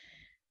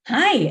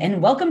Hi,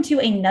 and welcome to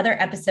another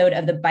episode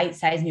of the Bite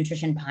Size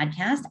Nutrition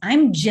Podcast.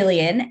 I'm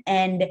Jillian,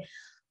 and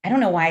I don't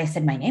know why I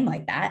said my name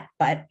like that,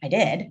 but I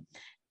did.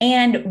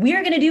 And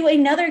we're going to do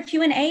another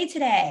Q&A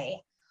today.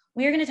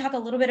 We are going to talk a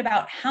little bit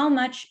about how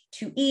much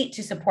to eat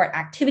to support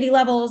activity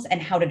levels and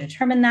how to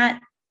determine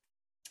that.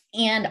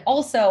 And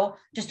also,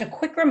 just a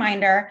quick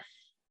reminder,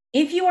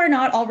 if you are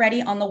not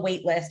already on the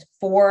wait list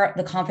for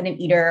the Confident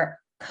Eater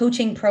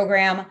coaching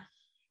program,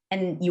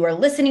 and you are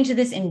listening to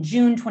this in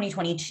June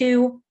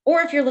 2022,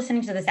 or if you're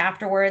listening to this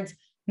afterwards,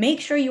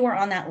 make sure you are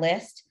on that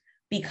list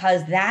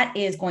because that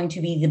is going to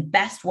be the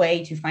best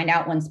way to find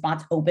out when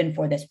spots open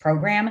for this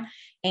program.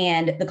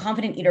 And the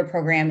Confident Eater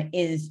program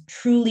is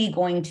truly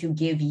going to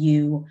give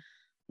you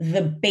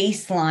the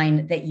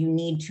baseline that you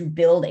need to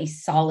build a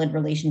solid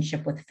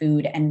relationship with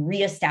food and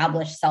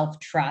reestablish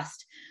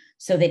self-trust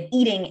so that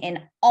eating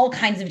in all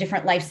kinds of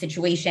different life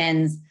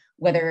situations,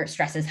 whether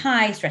stress is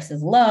high, stress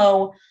is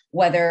low,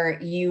 whether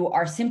you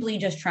are simply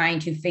just trying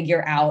to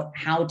figure out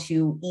how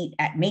to eat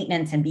at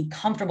maintenance and be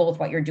comfortable with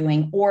what you're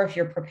doing, or if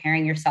you're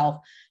preparing yourself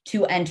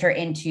to enter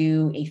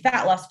into a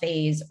fat loss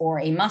phase or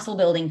a muscle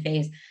building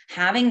phase,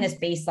 having this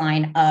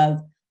baseline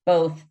of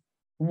both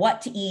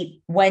what to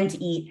eat, when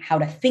to eat, how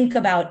to think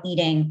about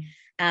eating,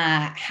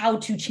 how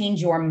to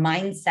change your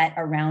mindset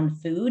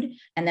around food,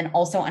 and then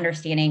also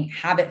understanding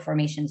habit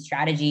formation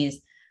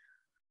strategies.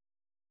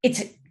 It's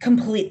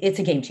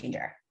a game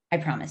changer. I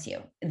promise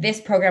you,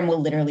 this program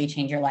will literally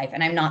change your life.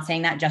 And I'm not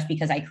saying that just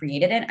because I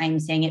created it. I'm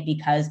saying it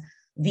because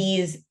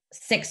these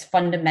 6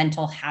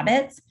 fundamental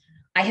habits,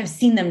 I have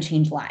seen them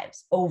change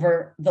lives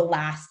over the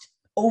last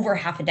over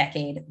half a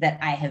decade that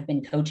I have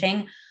been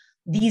coaching.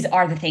 These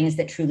are the things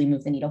that truly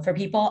move the needle for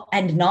people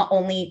and not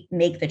only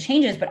make the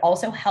changes, but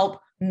also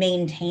help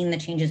maintain the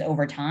changes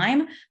over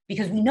time,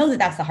 because we know that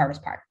that's the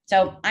hardest part.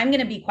 So I'm going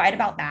to be quiet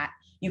about that.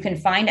 You can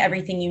find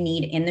everything you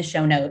need in the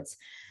show notes.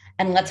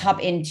 And let's hop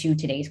into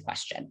today's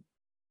question.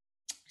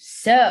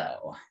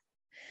 So,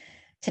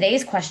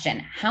 today's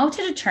question: how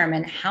to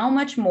determine how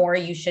much more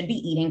you should be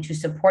eating to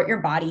support your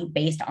body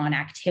based on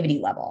activity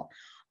level.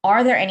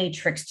 Are there any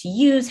tricks to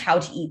use? How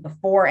to eat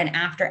before and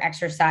after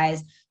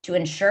exercise to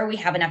ensure we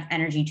have enough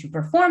energy to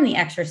perform the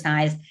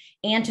exercise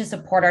and to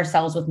support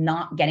ourselves with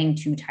not getting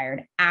too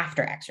tired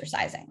after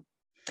exercising?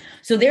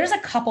 So there's a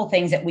couple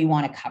things that we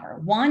want to cover.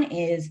 One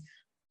is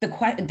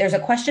there's a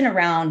question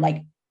around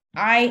like,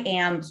 I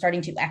am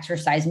starting to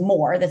exercise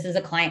more. This is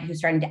a client who's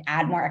starting to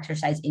add more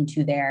exercise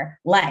into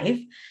their life.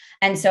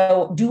 And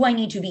so do I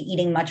need to be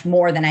eating much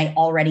more than I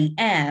already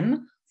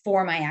am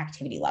for my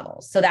activity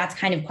levels? So that's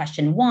kind of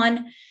question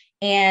one.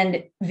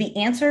 And the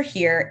answer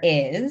here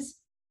is,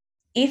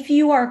 if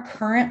you are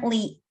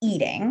currently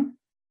eating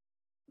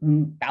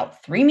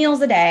about 3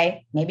 meals a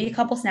day, maybe a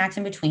couple snacks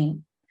in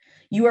between,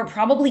 you are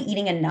probably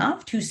eating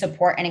enough to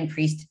support an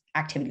increased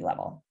activity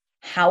level.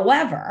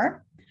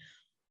 However,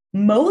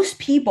 most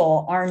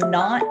people are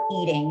not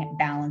eating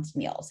balanced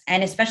meals.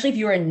 And especially if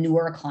you're a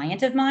newer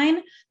client of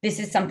mine, this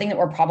is something that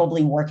we're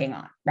probably working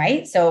on,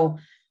 right? So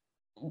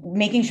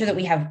making sure that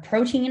we have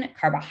protein,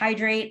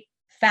 carbohydrate,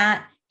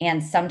 fat,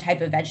 and some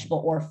type of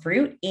vegetable or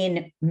fruit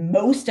in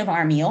most of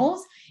our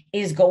meals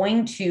is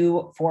going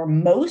to, for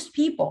most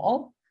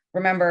people,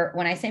 remember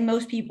when I say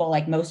most people,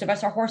 like most of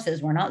us are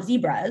horses, we're not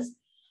zebras.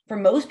 For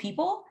most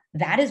people,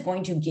 that is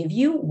going to give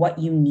you what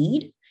you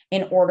need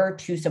in order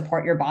to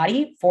support your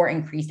body for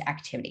increased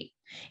activity.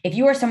 If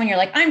you are someone you're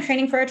like, I'm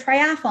training for a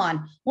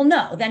triathlon, well,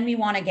 no, then we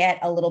want to get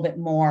a little bit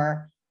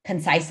more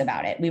concise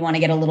about it. We want to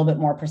get a little bit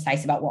more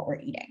precise about what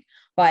we're eating.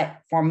 But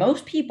for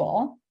most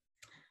people,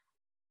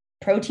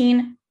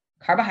 protein,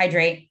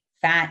 carbohydrate,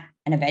 fat,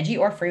 and a veggie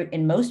or fruit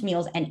in most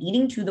meals and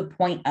eating to the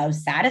point of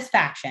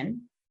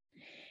satisfaction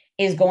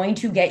is going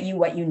to get you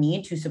what you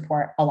need to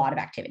support a lot of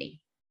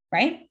activity,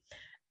 right?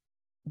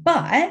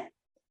 But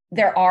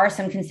there are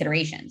some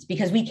considerations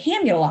because we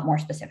can get a lot more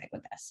specific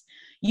with this.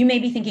 You may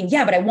be thinking,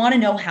 yeah, but I want to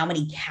know how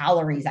many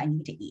calories I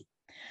need to eat.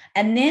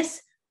 And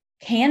this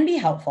can be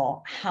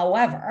helpful.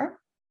 However,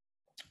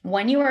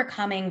 when you are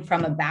coming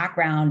from a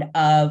background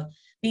of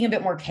being a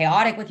bit more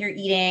chaotic with your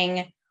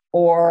eating,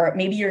 or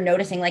maybe you're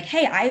noticing like,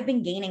 hey, I've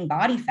been gaining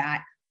body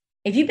fat.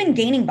 If you've been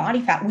gaining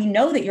body fat, we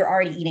know that you're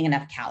already eating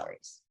enough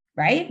calories,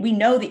 right? We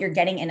know that you're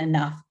getting in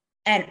enough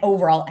and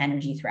overall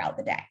energy throughout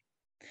the day.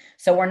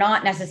 So we're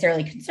not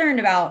necessarily concerned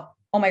about,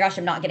 oh my gosh,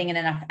 I'm not getting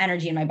enough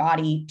energy in my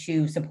body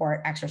to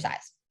support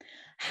exercise.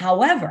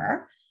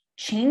 However,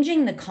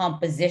 changing the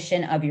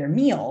composition of your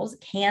meals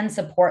can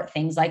support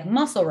things like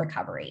muscle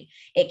recovery.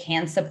 It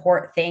can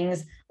support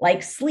things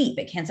like sleep.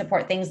 It can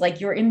support things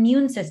like your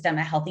immune system,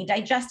 a healthy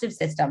digestive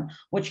system,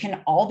 which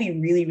can all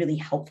be really, really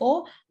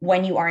helpful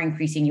when you are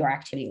increasing your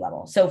activity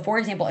level. So for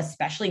example,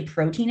 especially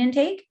protein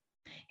intake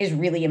is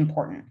really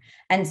important.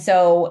 And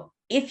so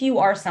if you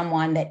are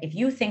someone that, if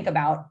you think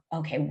about,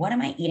 okay, what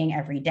am I eating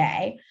every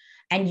day?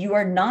 And you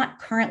are not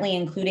currently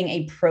including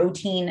a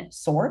protein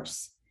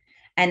source,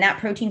 and that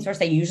protein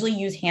source, I usually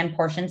use hand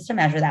portions to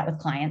measure that with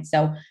clients.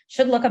 So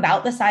should look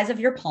about the size of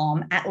your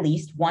palm, at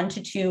least 1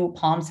 to 2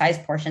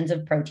 palm-sized portions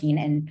of protein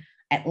in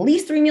at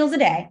least 3 meals a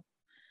day.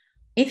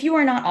 If you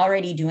are not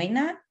already doing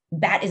that,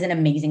 that is an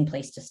amazing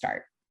place to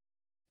start.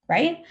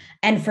 Right.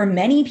 And for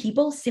many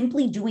people,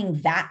 simply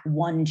doing that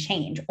one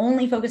change,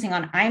 only focusing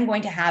on, I'm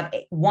going to have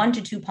 1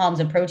 to 2 palms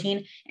of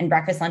protein in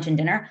breakfast, lunch, and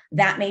dinner,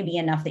 that may be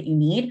enough that you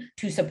need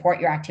to support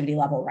your activity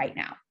level right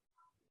now.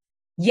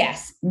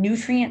 Yes,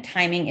 nutrient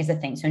timing is a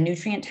thing. So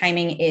nutrient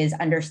timing is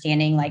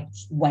understanding, like,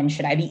 when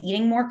should I be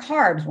eating more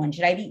carbs? When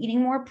should I be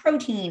eating more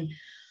protein,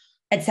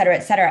 et cetera,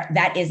 et cetera.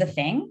 That is a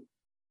thing,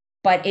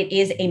 but it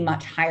is a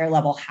much higher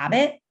level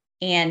habit.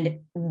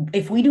 And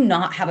if we do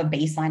not have a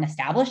baseline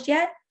established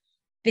yet,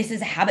 this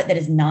is a habit that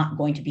is not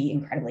going to be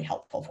incredibly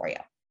helpful for you.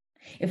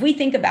 If we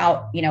think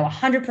about,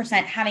 100%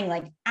 having,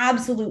 like,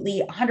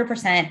 absolutely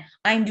 100%,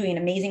 I'm doing an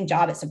amazing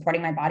job at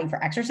supporting my body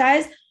for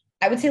exercise,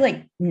 I would say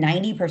like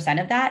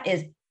 90% of that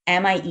is,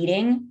 am I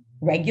eating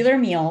regular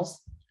meals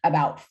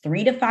about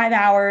 3 to 5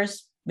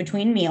 hours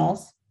between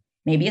meals,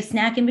 maybe a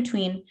snack in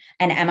between,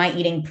 and am I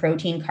eating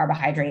protein,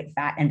 carbohydrate,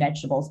 fat, and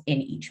vegetables in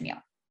each meal?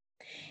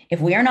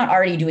 If we are not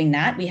already doing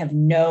that,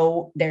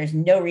 there's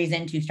no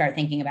reason to start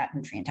thinking about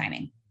nutrient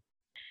timing.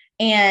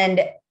 And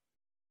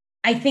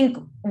I think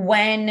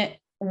when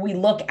we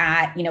look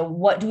at,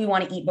 what do we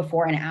want to eat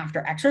before and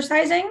after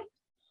exercising,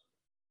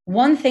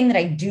 one thing that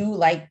I do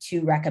like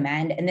to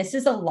recommend, and this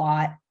is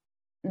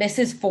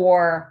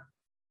for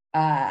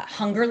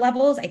hunger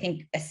levels, I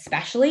think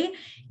especially,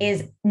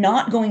 is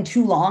not going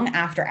too long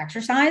after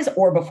exercise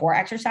or before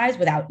exercise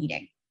without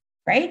eating,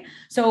 right?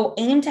 So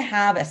aim to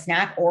have a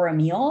snack or a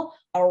meal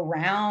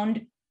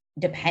around,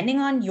 depending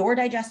on your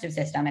digestive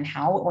system and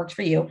how it works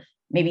for you,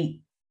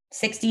 maybe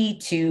 60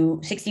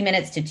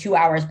 minutes to 2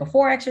 hours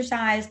before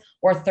exercise,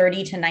 or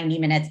 30 to 90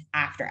 minutes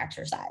after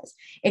exercise.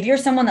 If you're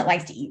someone that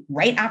likes to eat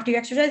right after you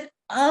exercise,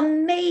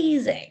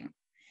 amazing.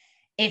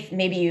 If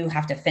maybe you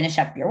have to finish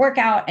up your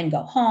workout and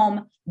go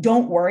home,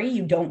 don't worry,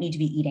 you don't need to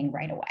be eating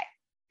right away.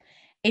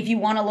 If you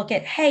want to look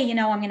at, hey,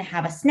 I'm going to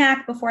have a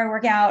snack before I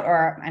work out,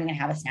 or I'm going to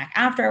have a snack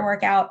after I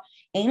work out,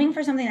 aiming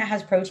for something that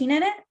has protein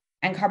in it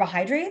and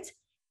carbohydrates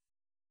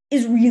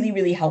is really,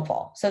 really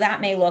helpful. So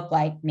that may look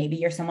like, maybe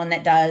you're someone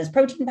that does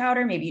protein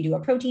powder, maybe you do a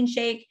protein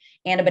shake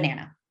and a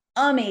banana.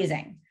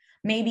 Amazing.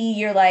 Maybe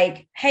you're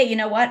like, hey, you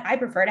know what? I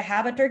prefer to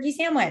have a turkey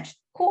sandwich.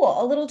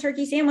 Cool. A little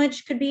turkey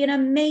sandwich could be an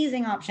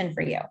amazing option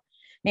for you.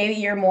 Maybe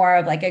you're more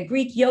of like a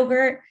Greek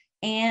yogurt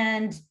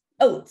and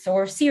oats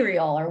or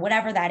cereal or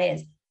whatever that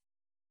is.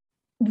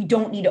 We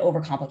don't need to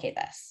overcomplicate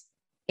this.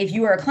 If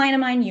you are a client of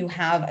mine, you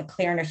have a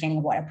clear understanding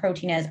of what a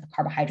protein is, a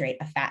carbohydrate,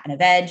 a fat, and a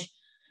veg.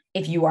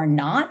 If you are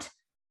not,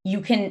 you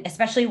can,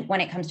 especially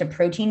when it comes to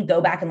protein,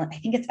 go back and I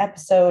think it's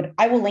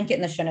I will link it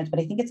in the show notes, but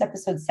I think it's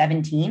episode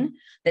 17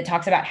 that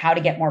talks about how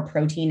to get more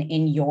protein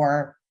in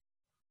your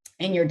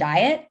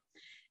diet.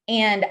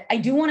 And I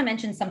do want to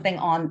mention something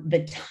on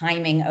the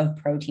timing of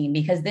protein,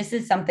 because this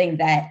is something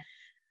that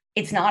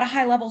it's not a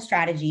high level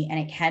strategy and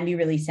it can be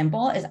really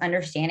simple, is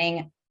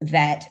understanding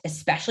that,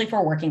 especially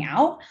for working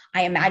out,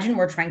 I imagine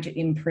we're trying to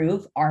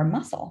improve our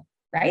muscle,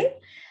 right?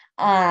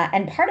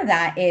 And part of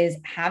that is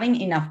having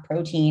enough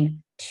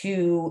protein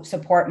to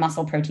support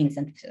muscle protein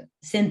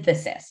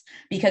synthesis,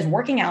 because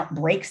working out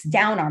breaks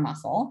down our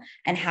muscle,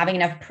 and having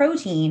enough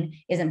protein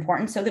is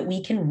important so that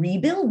we can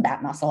rebuild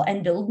that muscle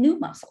and build new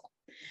muscle.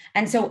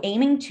 And so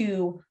aiming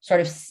to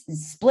sort of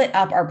split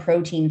up our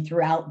protein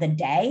throughout the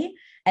day.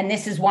 And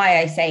this is why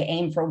I say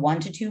aim for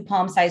 1 to 2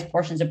 palm-sized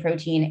portions of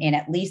protein in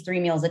at least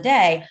 3 meals a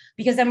day,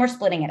 because then we're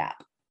splitting it up,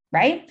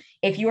 right?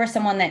 If you are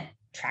someone that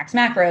tracks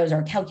macros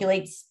or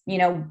calculates,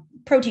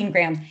 protein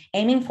grams,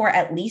 aiming for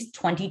at least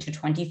 20 to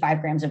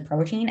 25 grams of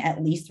protein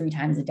at least 3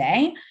 times a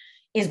day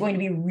is going to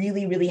be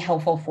really, really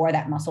helpful for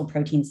that muscle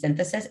protein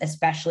synthesis,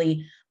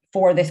 especially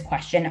for this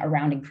question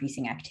around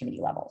increasing activity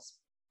levels.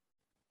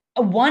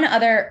 I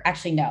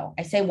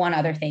say one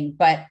other thing,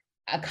 but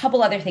a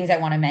couple other things I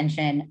want to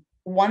mention.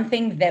 One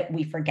thing that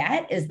we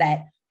forget is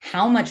that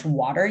how much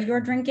water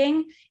you're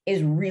drinking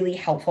is really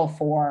helpful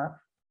for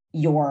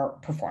your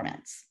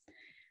performance.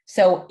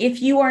 So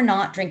if you are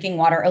not drinking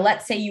water, or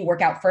let's say you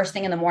work out first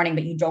thing in the morning,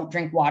 but you don't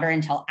drink water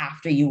until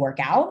after you work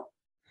out,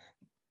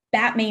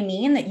 that may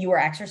mean that you are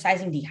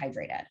exercising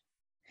dehydrated.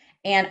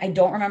 And I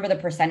don't remember the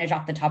percentage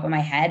off the top of my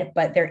head,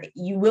 but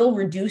you will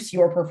reduce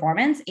your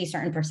performance a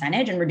certain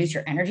percentage and reduce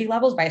your energy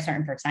levels by a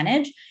certain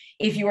percentage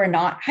if you are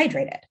not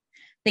hydrated.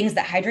 Things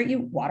that hydrate you,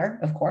 water,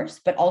 of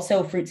course, but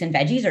also fruits and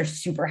veggies are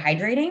super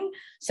hydrating.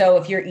 So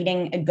if you're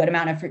eating a good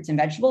amount of fruits and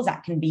vegetables,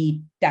 that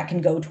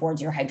can go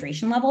towards your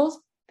hydration levels.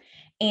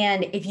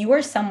 And if you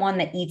are someone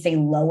that eats a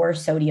lower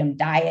sodium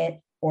diet,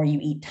 or you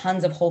eat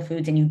tons of whole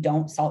foods and you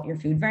don't salt your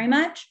food very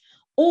much,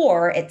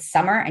 or it's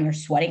summer and you're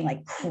sweating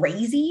like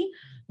crazy,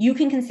 you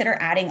can consider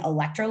adding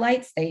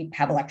electrolytes. They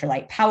have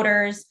electrolyte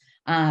powders,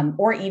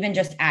 or even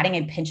just adding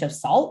a pinch of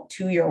salt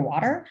to your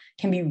water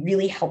can be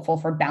really helpful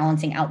for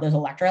balancing out those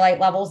electrolyte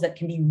levels. That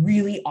can be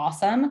really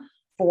awesome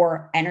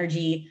for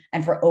energy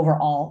and for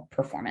overall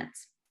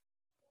performance.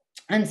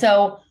 And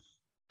so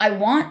I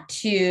want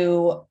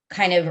to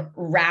kind of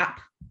wrap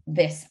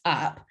this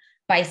up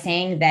by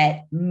saying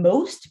that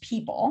most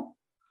people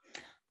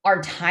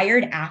are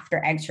tired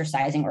after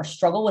exercising or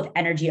struggle with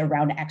energy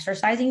around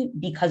exercising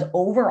because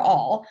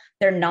overall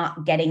they're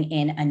not getting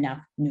in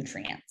enough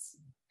nutrients.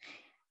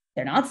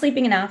 They're not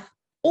sleeping enough,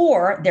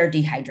 or they're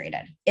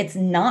dehydrated. It's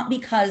not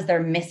because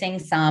they're missing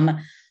some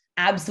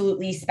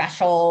absolutely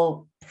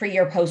special pre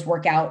or post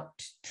workout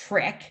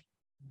trick.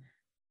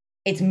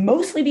 It's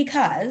mostly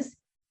because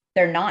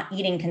they're not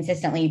eating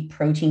consistently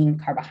protein,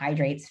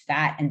 carbohydrates,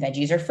 fat, and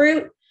veggies or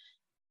fruit.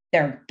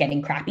 They're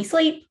getting crappy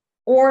sleep,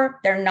 or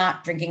they're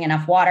not drinking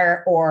enough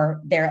water,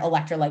 or their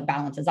electrolyte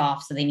balance is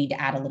off. So they need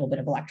to add a little bit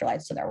of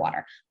electrolytes to their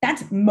water.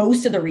 That's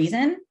most of the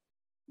reason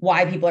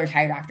why people are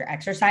tired after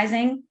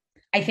exercising.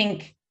 I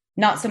think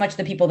not so much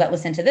the people that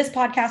listen to this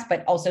podcast,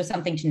 but also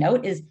something to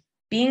note is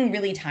being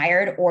really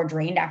tired or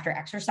drained after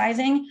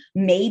exercising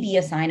may be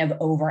a sign of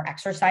over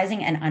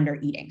exercising and under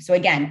eating. So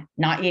again,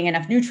 not eating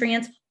enough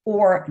nutrients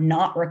or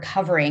not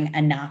recovering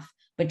enough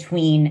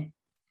between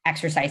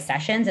exercise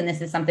sessions. And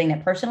this is something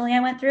that personally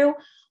I went through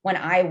when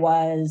I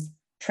was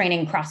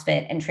training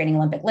CrossFit and training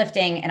Olympic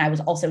lifting. And I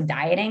was also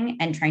dieting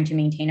and trying to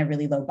maintain a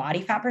really low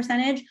body fat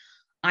percentage.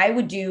 I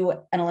would do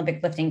an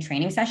Olympic lifting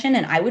training session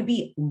and I would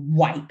be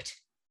wiped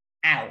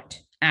out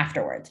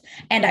afterwards.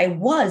 And I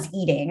was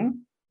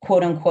eating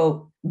quote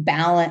unquote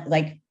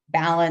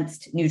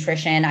balanced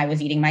nutrition. I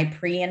was eating my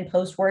pre and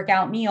post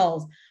workout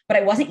meals, but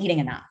I wasn't eating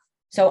enough.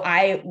 So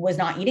I was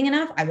not eating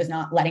enough. I was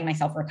not letting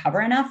myself recover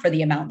enough for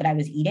the amount that I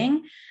was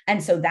eating.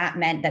 And so that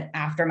meant that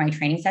after my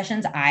training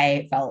sessions,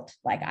 I felt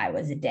like I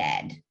was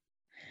dead.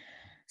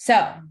 So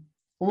a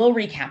little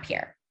recap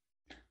here.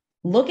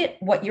 Look at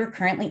what you're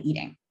currently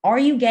eating. Are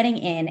you getting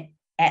in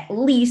at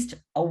least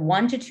a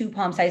 1 to 2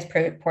 palm-sized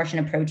portion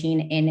of protein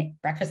in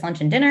breakfast,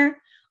 lunch, and dinner?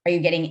 Are you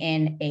getting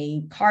in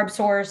a carb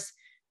source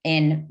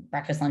in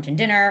breakfast, lunch, and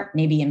dinner,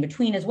 maybe in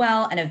between as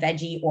well, and a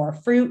veggie or a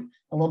fruit,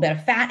 a little bit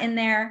of fat in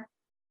there?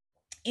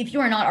 If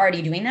you are not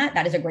already doing that,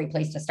 that is a great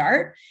place to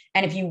start.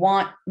 And if you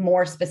want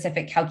more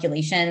specific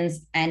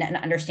calculations and an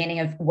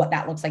understanding of what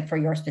that looks like for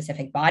your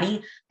specific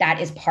body, that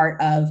is part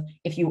of,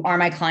 if you are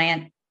my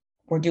client,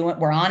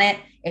 we're on it.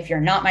 If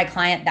you're not my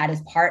client, that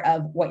is part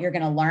of what you're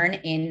going to learn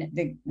in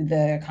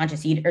the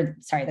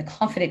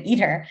Confident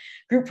Eater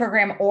group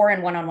program or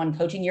in one-on-one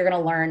coaching. You're going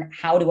to learn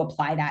how to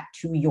apply that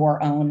to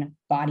your own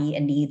body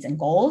and needs and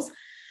goals.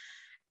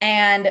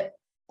 And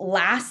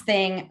last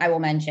thing I will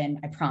mention,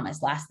 I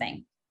promise, last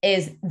thing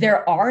is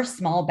there are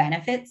small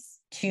benefits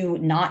to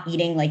not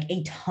eating like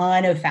a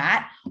ton of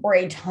fat or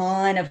a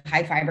ton of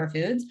high fiber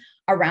foods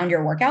around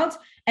your workouts.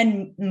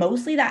 And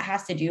mostly that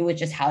has to do with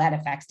just how that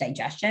affects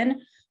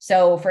digestion.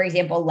 So for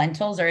example,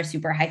 lentils are a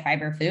super high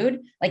fiber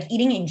food. Like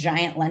eating a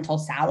giant lentil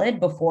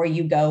salad before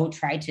you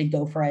try to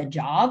go for a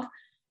jog,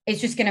 it's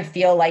just going to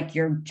feel like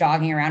you're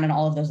jogging around and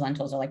all of those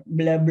lentils are like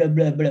blah, blah,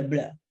 blah, blah,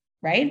 blah,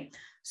 right?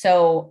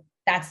 So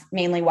that's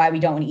mainly why we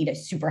don't want to eat a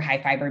super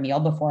high fiber meal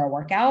before a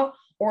workout,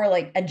 or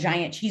like a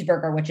giant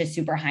cheeseburger, which is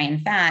super high in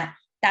fat.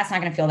 That's not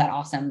going to feel that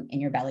awesome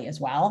in your belly as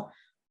well.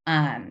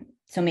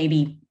 So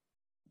maybe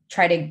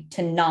try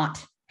to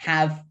not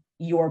have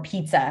your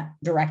pizza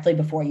directly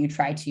before you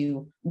try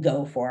to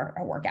go for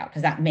a workout,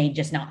 because that may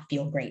just not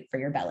feel great for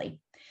your belly.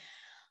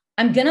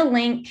 I'm going to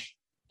link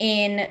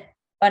in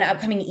an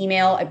upcoming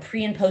email a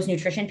pre and post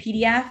nutrition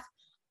PDF.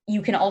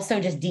 You can also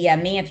just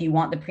DM me if you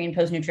want the pre and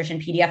post nutrition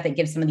PDF that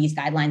gives some of these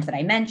guidelines that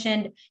I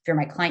mentioned. If you're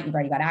my client, you've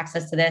already got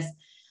access to this.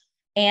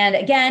 And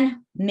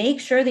again, make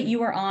sure that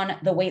you are on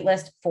the wait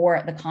list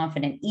for the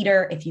Confident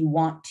Eater if you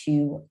want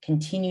to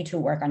continue to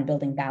work on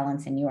building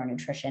balance in your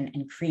nutrition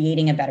and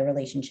creating a better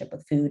relationship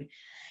with food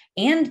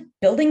and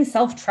building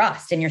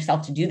self-trust in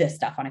yourself to do this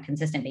stuff on a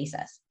consistent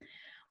basis.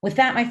 With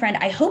that, my friend,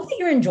 I hope that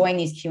you're enjoying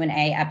these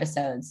Q&A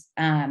episodes.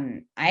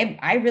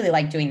 I really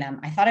like doing them.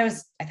 I thought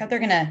they're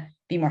going to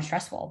be more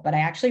stressful, but I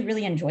actually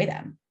really enjoy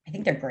them. I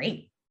think they're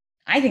great.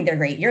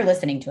 You're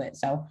listening to it.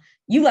 So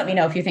you let me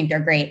know if you think they're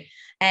great.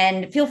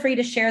 And feel free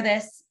to share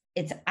this.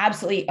 It's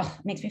absolutely, it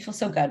makes me feel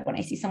so good when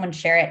I see someone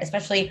share it,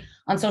 especially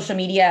on social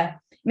media.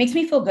 It makes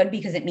me feel good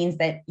because it means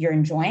that you're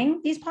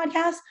enjoying these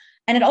podcasts.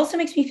 And it also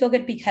makes me feel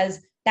good because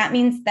that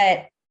means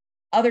that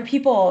other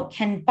people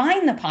can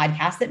find the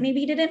podcast that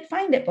maybe didn't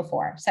find it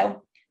before.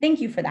 So thank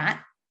you for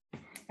that.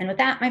 And with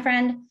that, my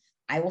friend,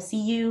 I will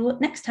see you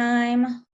next time.